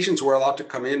patients were allowed to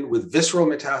come in with visceral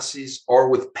metastases or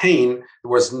with pain.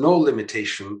 There was no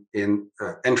limitation in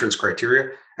entrance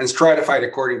criteria, and stratified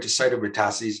according to site of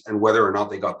metastases and whether or not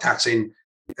they got taxane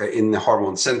in the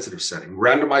hormone-sensitive setting.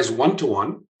 Randomized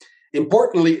 1-to-1.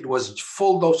 Importantly, it was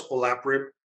full dose olaparib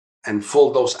and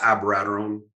full dose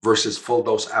abiraterone versus full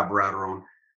dose abiraterone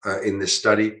in this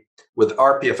study, with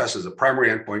rPFS as a primary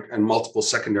endpoint and multiple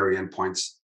secondary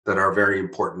endpoints that are very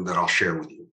important that I'll share with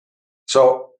you.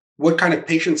 So what kind of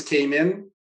patients came in?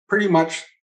 Pretty much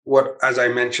what, as I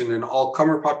mentioned, in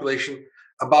all-comer population,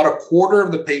 about a quarter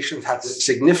of the patients had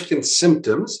significant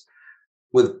symptoms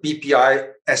with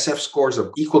BPI SF scores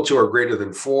of equal to or greater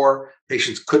than 4.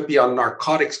 Patients could be on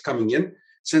narcotics coming in.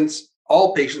 Since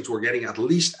all patients were getting at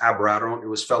least abiraterone, it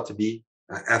was felt to be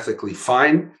ethically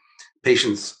fine.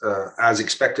 Patients, as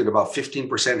expected, about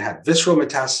 15% had visceral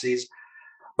metastases.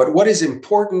 But what is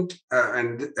important,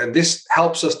 and this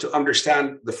helps us to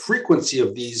understand the frequency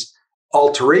of these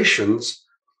alterations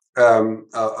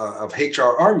of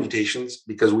HRR mutations,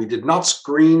 because we did not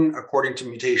screen according to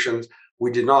mutations,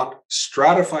 we did not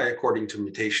stratify according to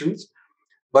mutations,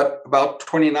 but about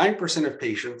 29% of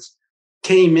patients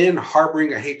came in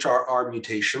harboring a HRR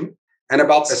mutation, and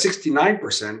about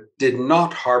 69% did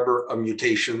not harbor a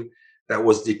mutation that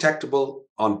was detectable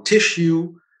on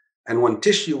tissue. And when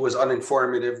tissue was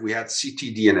uninformative, we had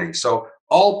ctDNA. So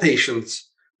all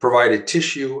patients provided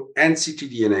tissue and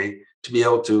ctDNA to be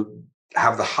able to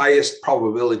have the highest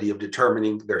probability of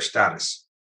determining their status.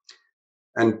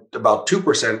 And about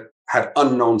 2% had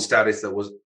unknown status that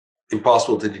was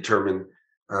impossible to determine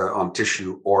on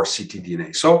tissue or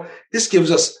ctDNA. So this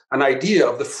gives us an idea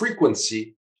of the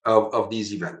frequency of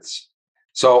these events.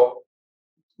 So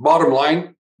bottom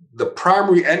line, the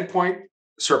primary endpoint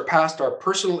surpassed our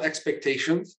personal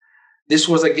expectations. This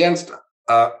was against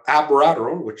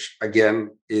abiraterone, which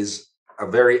again is a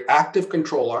very active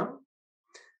control arm.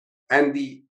 And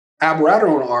the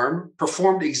abiraterone arm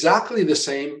performed exactly the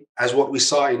same as what we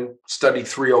saw in study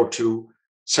 302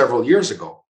 several years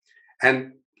ago.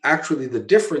 And actually the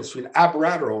difference between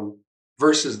abiraterone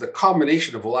versus the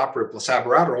combination of olaparib plus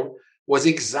abiraterone was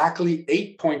exactly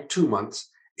 8.2 months,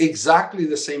 exactly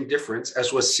the same difference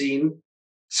as was seen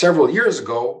several years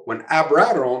ago when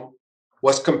abiraterone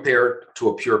was compared to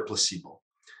a pure placebo.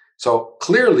 So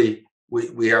clearly,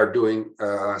 we are doing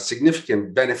a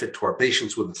significant benefit to our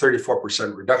patients with a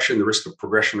 34% reduction in the risk of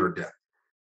progression or death.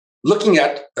 Looking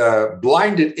at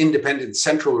blinded independent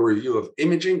central review of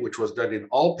imaging, which was done in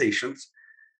all patients,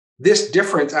 this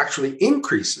difference actually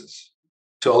increases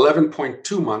to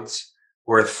 11.2 months,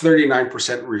 or a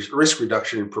 39% risk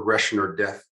reduction in progression or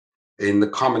death in the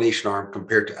combination arm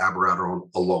compared to abiraterone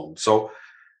alone. So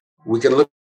we can look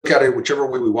at it whichever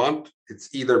way we want.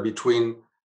 It's either between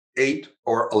 8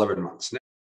 or 11 months. Now,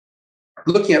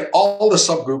 looking at all the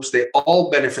subgroups, they all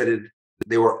benefited.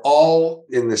 They were all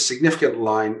in the significant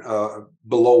line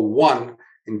below 1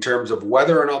 in terms of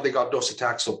whether or not they got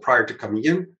docetaxel prior to coming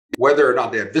in, whether or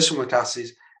not they had visceral metastases,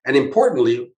 and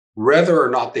importantly, whether or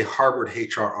not they harbored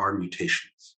HRR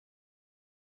mutations.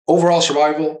 Overall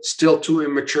survival, still too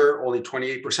immature, only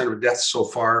 28% of deaths so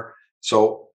far.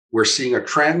 So we're seeing a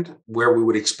trend where we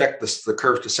would expect the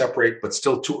curve to separate, but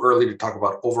still too early to talk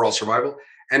about overall survival.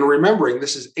 And remembering,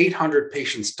 this is 800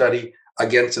 patient study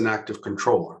against an active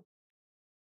control arm.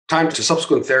 Time to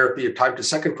subsequent therapy or time to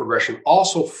second progression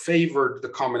also favored the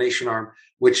combination arm,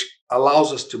 which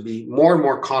allows us to be more and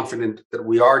more confident that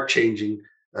we are changing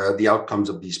the outcomes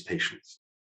of these patients.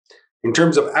 In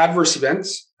terms of adverse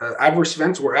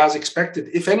events were as expected,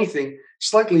 if anything,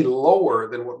 slightly lower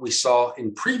than what we saw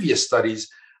in previous studies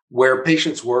where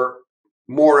patients were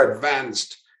more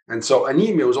advanced. And so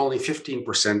anemia was only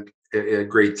 15%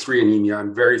 grade 3 anemia,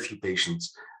 and very few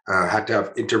patients had to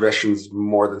have interventions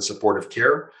more than supportive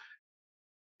care.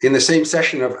 In the same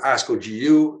session of ASCO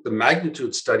GU, the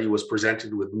magnitude study was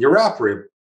presented with niraparib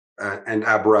and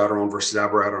abiraterone versus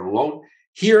abiraterone alone.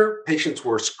 Here, patients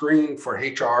were screened for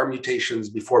HRR mutations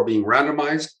before being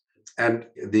randomized, and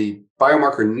the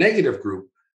biomarker negative group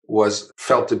was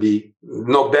felt to be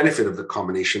no benefit of the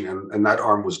combination, and that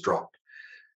arm was dropped.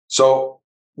 So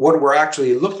what we're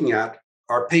actually looking at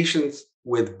are patients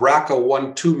with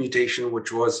BRCA1/2 mutation,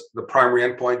 which was the primary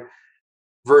endpoint,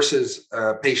 versus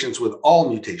patients with all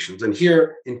mutations. And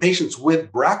here, in patients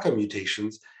with BRCA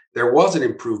mutations, there was an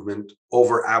improvement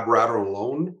over abiraterone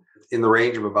alone in the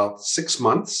range of about 6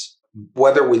 months,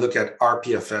 whether we look at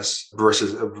rPFS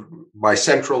versus by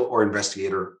central or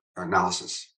investigator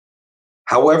analysis.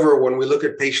 However, when we look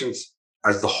at patients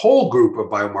as the whole group of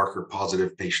biomarker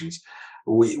positive patients,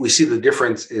 we see the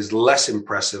difference is less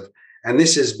impressive. And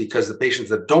this is because the patients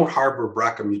that don't harbor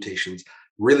BRCA mutations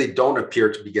really don't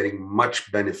appear to be getting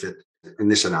much benefit in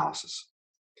this analysis.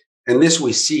 And this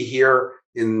we see here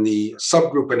in the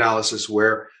subgroup analysis,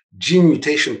 where gene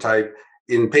mutation type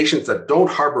in patients that don't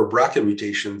harbor BRCA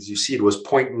mutations, you see it was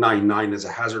 0.99 as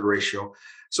a hazard ratio.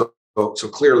 So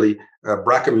clearly,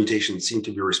 BRCA mutations seem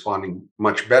to be responding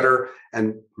much better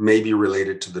and may be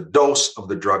related to the dose of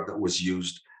the drug that was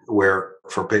used, where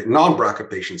for non-BRCA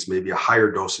patients, maybe a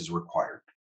higher dose is required.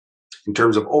 In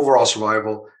terms of overall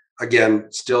survival, again,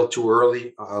 still too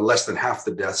early. Less than half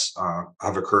the deaths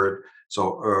have occurred.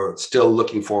 So still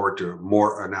looking forward to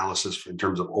more analysis in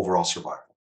terms of overall survival.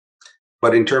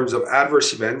 But in terms of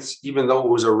adverse events, even though it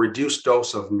was a reduced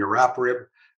dose of niraparib,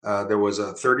 there was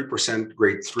a 30%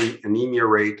 grade 3 anemia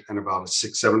rate and about a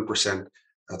 6-7%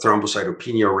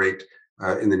 thrombocytopenia rate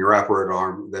in the niraparib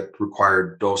arm that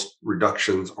required dose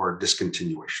reductions or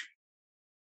discontinuation.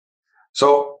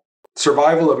 So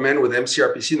survival of men with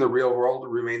mCRPC in the real world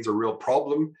remains a real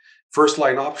problem.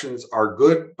 First-line options are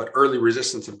good, but early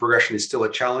resistance and progression is still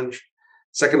a challenge.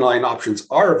 Second-line options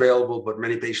are available, but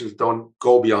many patients don't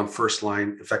go beyond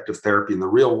first-line effective therapy in the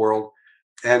real world.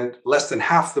 And less than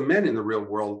half the men in the real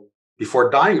world before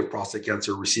dying of prostate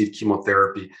cancer receive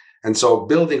chemotherapy. And so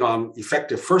building on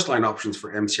effective first-line options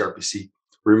for mCRPC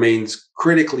remains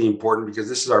critically important, because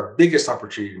this is our biggest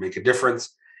opportunity to make a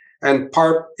difference. And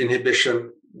PARP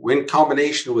inhibition, in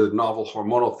combination with novel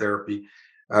hormonal therapy,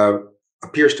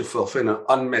 appears to fulfill an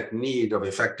unmet need of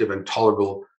effective and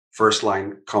tolerable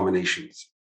first-line combinations.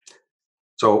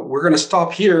 So we're going to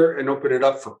stop here and open it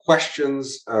up for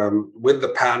questions with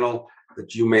the panel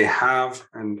that you may have,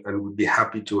 and we'd be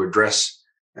happy to address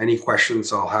any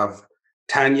questions. I'll have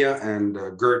Tanya and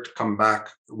Gert come back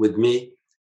with me.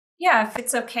 Yeah, if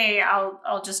it's okay,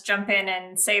 I'll just jump in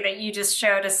and say that you just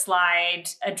showed a slide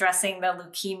addressing the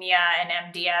leukemia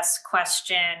and MDS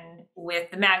question with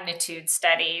the magnitude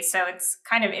study. So it's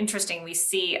kind of interesting. We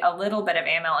see a little bit of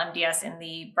AML MDS in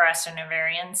the breast and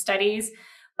ovarian studies,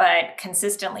 but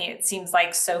consistently, it seems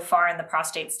like so far in the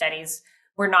prostate studies,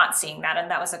 we're not seeing that. And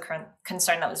that was a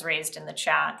concern that was raised in the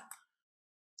chat.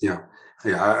 Yeah,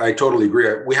 I totally agree.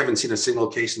 We haven't seen a single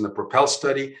case in the PROPEL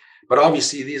study. But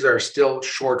obviously, these are still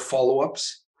short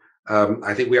follow-ups.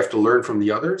 I think we have to learn from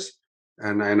the others.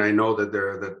 And I know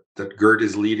that Gert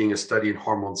is leading a study in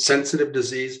hormone-sensitive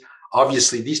disease.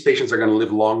 Obviously, these patients are going to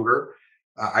live longer.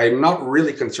 I'm not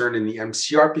really concerned in the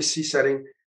mCRPC setting,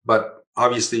 but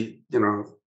obviously,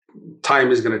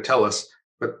 time is going to tell us.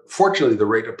 But fortunately, the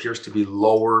rate appears to be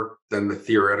lower than the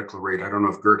theoretical rate. I don't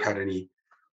know if Gert had any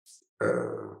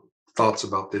thoughts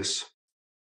about this.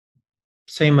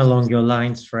 Same along your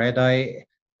lines, Fred.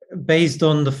 Based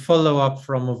on the follow-up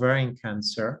from ovarian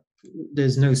cancer,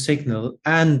 there's no signal,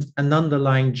 and an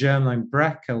underlying germline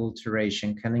BRCA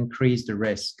alteration can increase the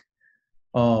risk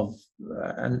of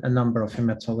a number of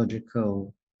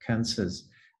hematological cancers.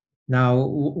 Now,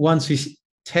 once we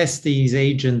test these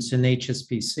agents in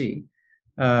HSPC,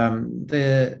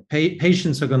 the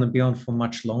patients are going to be on for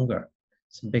much longer.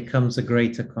 So it becomes a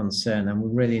greater concern, and we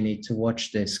really need to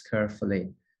watch this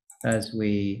carefully as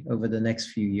we, over the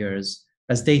next few years,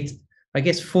 as data, I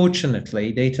guess,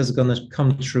 fortunately, data is going to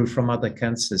come through from other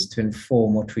cancers to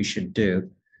inform what we should do,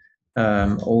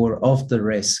 or of the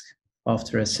risk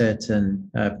after a certain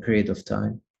period of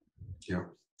time. Yeah,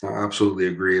 I absolutely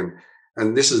agree.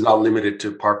 And this is not limited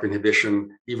to PARP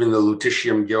inhibition. Even the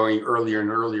lutetium going earlier and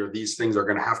earlier, these things are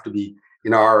going to have to be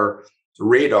in our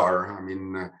radar. I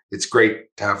mean, it's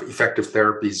great to have effective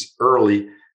therapies early,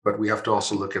 but we have to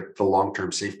also look at the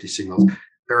long-term safety signals.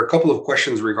 There are a couple of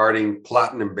questions regarding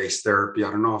platinum-based therapy. I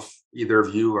don't know if either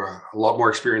of you are a lot more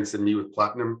experienced than me with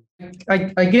platinum.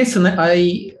 I guess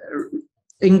I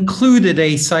included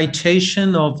a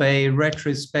citation of a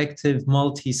retrospective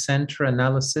multi-center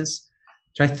analysis,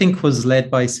 which I think was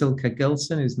led by Silke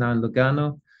Gilson, who's now in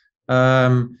Lugano,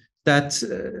 that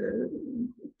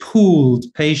pooled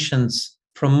patients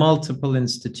from multiple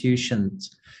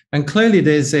institutions. And clearly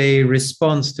there's a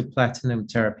response to platinum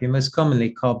therapy, most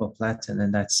commonly carboplatin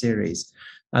in that series.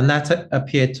 And that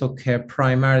appeared to occur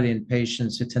primarily in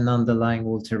patients with an underlying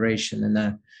alteration in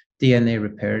a DNA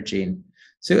repair gene.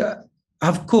 So,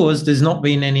 of course, there's not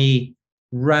been any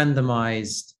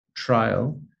randomized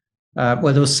trial.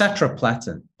 Well, there was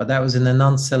satraplatin, but that was in an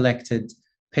unselected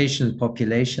patient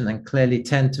population, and clearly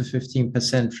 10 to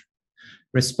 15%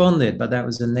 responded, but that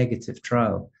was a negative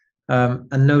trial.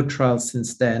 And no trials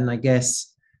since then. I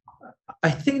guess, I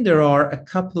think there are a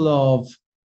couple of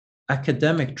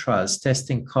academic trials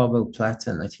testing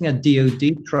carboplatin. I think a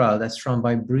DOD trial that's run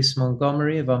by Bruce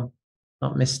Montgomery, if I'm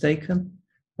not mistaken.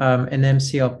 in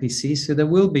mCRPC. So there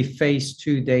will be phase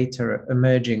 2 data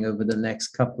emerging over the next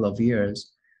couple of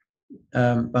years.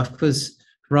 Of course,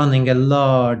 running a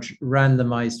large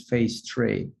randomized phase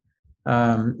 3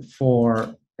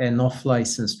 for an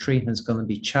off-license treatment is going to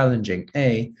be challenging,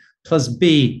 A, plus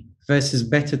B, versus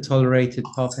better tolerated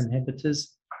PARP inhibitors.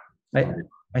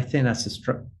 I think that's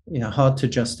hard to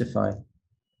justify.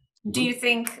 Do you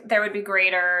think there would be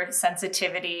greater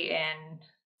sensitivity in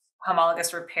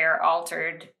homologous repair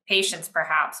altered patients,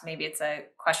 perhaps? Maybe it's a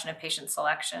question of patient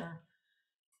selection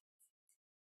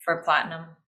for platinum.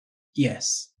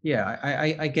 Yes. Yeah,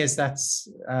 I guess that's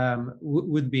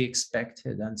would be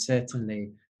expected. And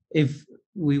certainly if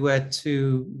we were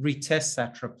to retest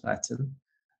satraplatin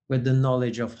with the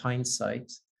knowledge of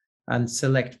hindsight and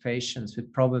select patients,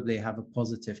 we'd probably have a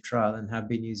positive trial and have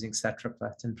been using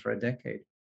satraplatin for a decade.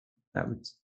 That would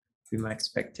be my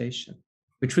expectation,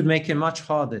 which would make it much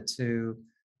harder to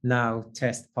now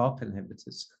test PARP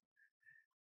inhibitors.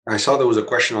 I saw there was a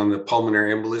question on the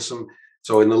pulmonary embolism.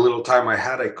 So in the little time I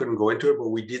had, I couldn't go into it, but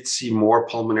we did see more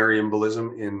pulmonary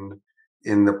embolism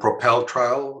in the PROPEL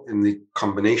trial, in the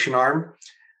combination arm.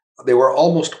 They were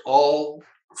almost all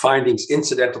findings,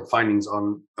 incidental findings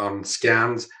on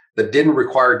scans that didn't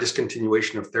require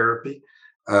discontinuation of therapy.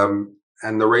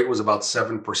 And the rate was about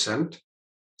 7%.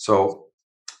 So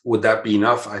would that be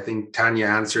enough? I think Tanya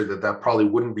answered that probably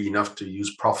wouldn't be enough to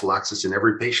use prophylaxis in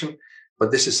every patient,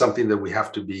 but this is something that we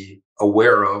have to be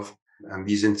aware of. And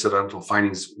these incidental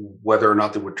findings, whether or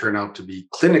not they would turn out to be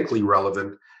clinically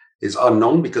relevant, is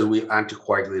unknown because we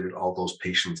anticoagulated all those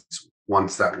patients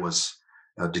once that was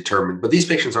determined. But these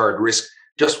patients are at risk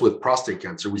just with prostate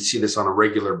cancer. We see this on a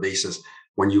regular basis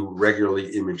when you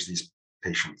regularly image these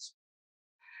patients.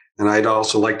 And I'd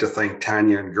also like to thank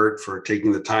Tanya and Gert for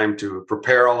taking the time to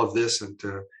prepare all of this and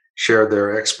to share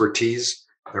their expertise.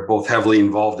 They're both heavily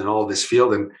involved in all of this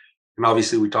field. And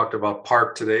obviously we talked about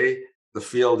PARP today.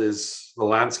 The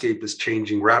landscape is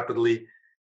changing rapidly.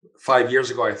 5 years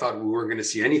ago, I thought we weren't going to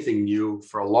see anything new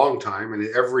for a long time. And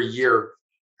every year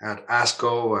at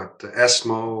ASCO, at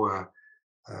ESMO,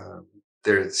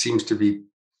 there seems to be,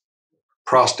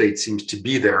 prostate seems to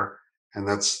be there. And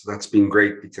that's been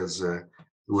great because it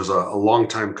was a long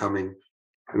time coming.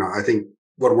 I think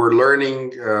what we're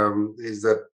learning is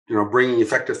that, bringing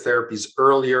effective therapies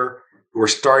earlier, we're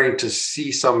starting to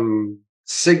see some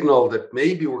signal that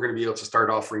maybe we're going to be able to start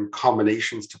offering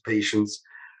combinations to patients.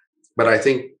 But I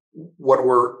think what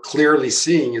we're clearly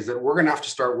seeing is that we're going to have to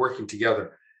start working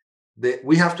together.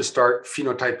 We have to start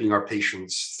phenotyping our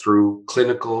patients through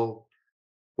clinical,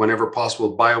 whenever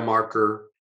possible, biomarker,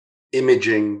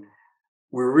 imaging.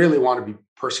 We really want to be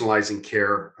personalizing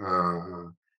care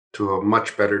to a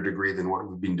much better degree than what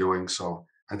we've been doing. So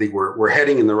I think we're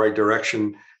heading in the right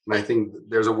direction. And I think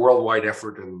there's a worldwide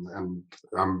effort, and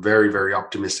I'm very, very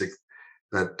optimistic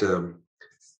that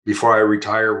before I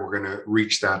retire, we're going to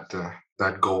reach that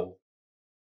goal.